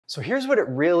So here's what it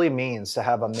really means to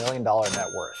have $1 million net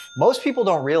worth. Most people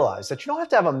don't realize that you don't have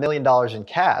to have $1 million in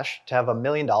cash to have $1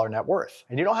 million net worth.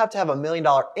 And you don't have to have $1 million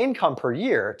income per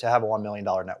year to have a $1 million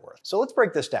net worth. So let's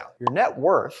break this down. Your net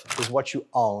worth is what you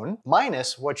own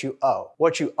minus what you owe.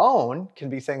 What you own can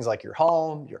be things like your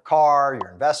home, your car, your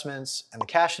investments, and the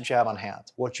cash that you have on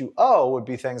hand. What you owe would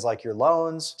be things like your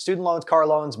loans, student loans, car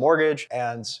loans, mortgage,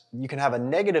 and you can have a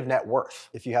negative net worth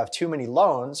if you have too many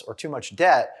loans or too much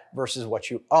debt versus what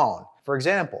you own. For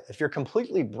example, if you're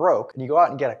completely broke and you go out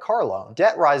and get a car loan,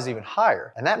 debt rises even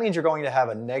higher, and that means you're going to have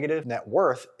a negative net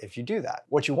worth if you do that.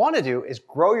 What you want to do is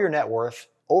grow your net worth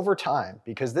over time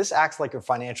because this acts like a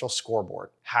financial scoreboard.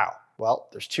 How? Well,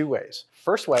 there's two ways.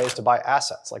 First way is to buy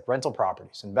assets like rental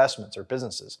properties, investments, or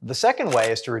businesses. The second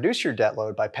way is to reduce your debt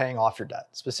load by paying off your debt,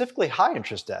 specifically high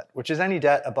interest debt, which is any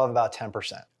debt above about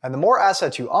 10%. And the more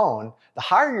assets you own, the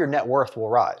higher your net worth will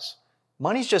rise.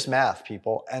 Money's just math,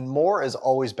 people, and more is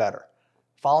always better.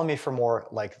 Follow me for more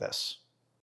like this.